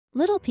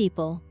Little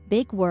people,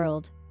 big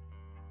world.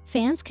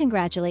 Fans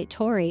congratulate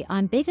Tori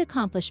on big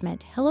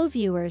accomplishment. Hello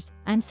viewers,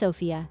 I'm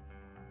Sophia.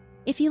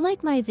 If you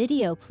like my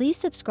video, please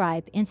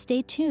subscribe and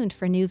stay tuned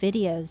for new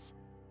videos.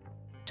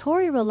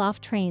 TORI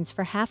Roloff trains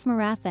for half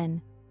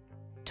marathon.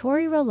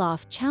 TORI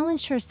Roloff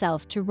challenged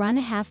herself to run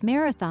a half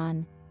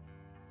marathon.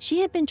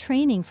 She had been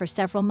training for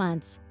several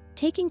months,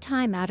 taking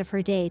time out of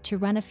her day to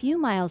run a few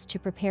miles to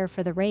prepare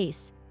for the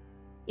race.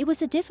 It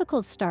was a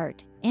difficult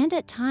start, and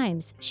at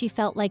times she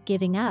felt like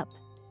giving up.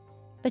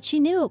 But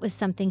she knew it was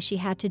something she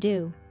had to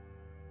do.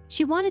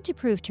 She wanted to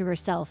prove to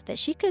herself that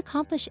she could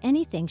accomplish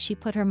anything she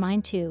put her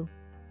mind to.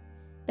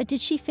 But did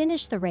she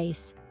finish the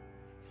race?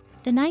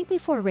 The night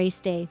before race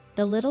day,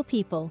 the Little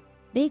People,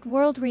 Big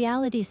World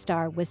reality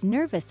star was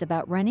nervous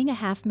about running a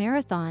half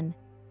marathon.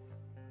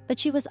 But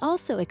she was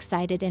also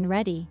excited and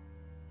ready.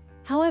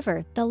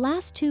 However, the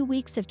last 2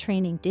 weeks of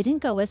training didn't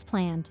go as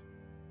planned.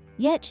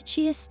 Yet,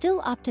 she is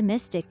still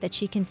optimistic that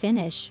she can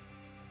finish.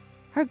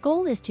 Her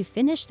goal is to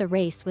finish the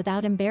race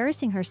without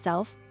embarrassing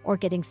herself or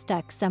getting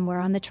stuck somewhere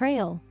on the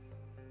trail.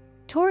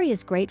 Tori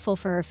is grateful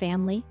for her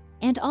family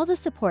and all the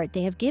support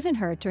they have given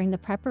her during the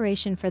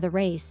preparation for the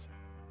race.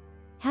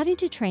 Having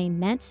to train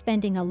meant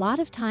spending a lot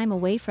of time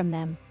away from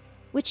them,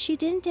 which she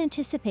didn't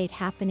anticipate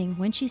happening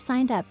when she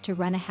signed up to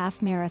run a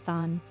half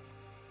marathon.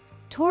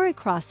 Tori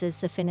crosses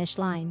the finish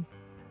line.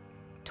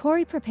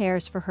 Tori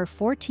prepares for her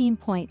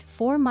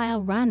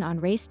 14.4-mile run on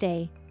race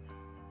day.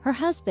 Her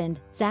husband,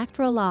 Zach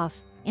Roloff,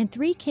 and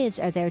 3 kids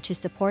are there to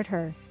support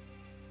her.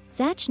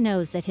 Zach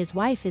knows that his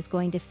wife is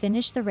going to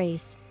finish the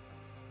race.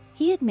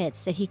 He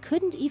admits that he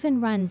couldn't even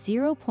run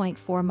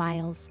 0.4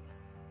 miles.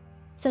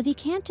 So he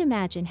can't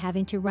imagine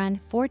having to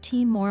run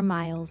 14 more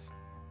miles.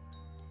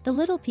 The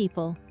Little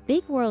People,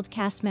 Big World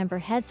cast member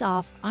heads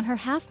off on her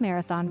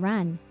half-marathon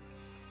run.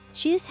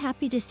 She is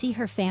happy to see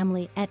her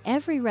family at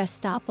every rest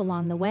stop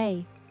along the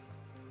way.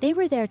 They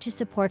were there to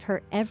support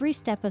her every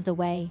step of the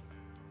way.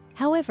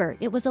 However,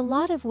 it was a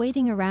lot of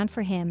waiting around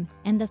for him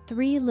and the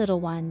 3 little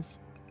ones.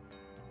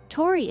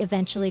 Tori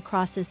eventually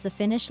crosses the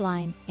finish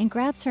line and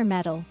grabs her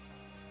medal.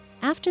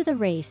 After the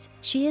race,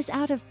 she is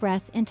out of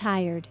breath and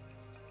tired.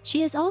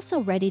 She is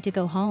also ready to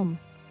go home,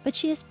 but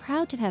she is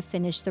proud to have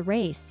finished the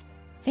race.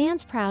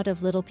 Fans proud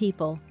of Little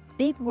People,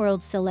 Big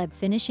World celeb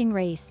finishing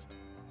race.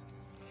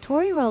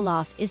 Tori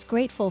Roloff is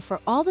grateful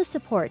for all the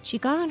support she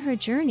got on her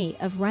journey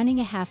of running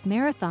a half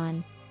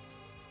marathon.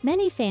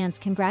 Many fans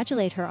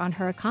congratulate her on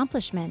her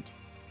accomplishment.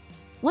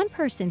 One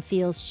person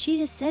feels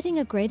she is setting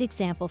a great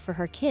example for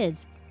her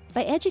kids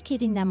by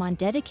educating them on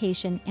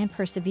dedication and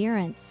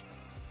perseverance.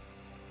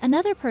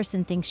 Another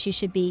person thinks she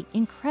should be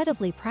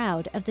incredibly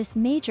proud of this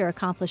major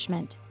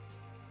accomplishment.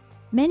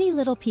 Many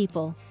Little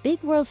People,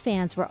 Big World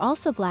fans were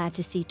also glad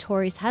to see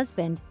Tori's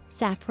husband,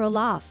 Zach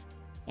Roloff,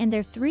 and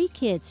their 3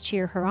 kids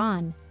cheer her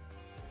on.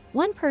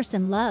 One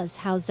person loves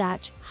how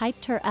Zach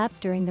hyped her up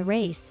during the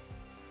race.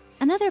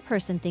 Another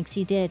person thinks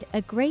he did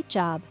a great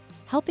job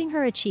helping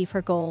her achieve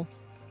her goal.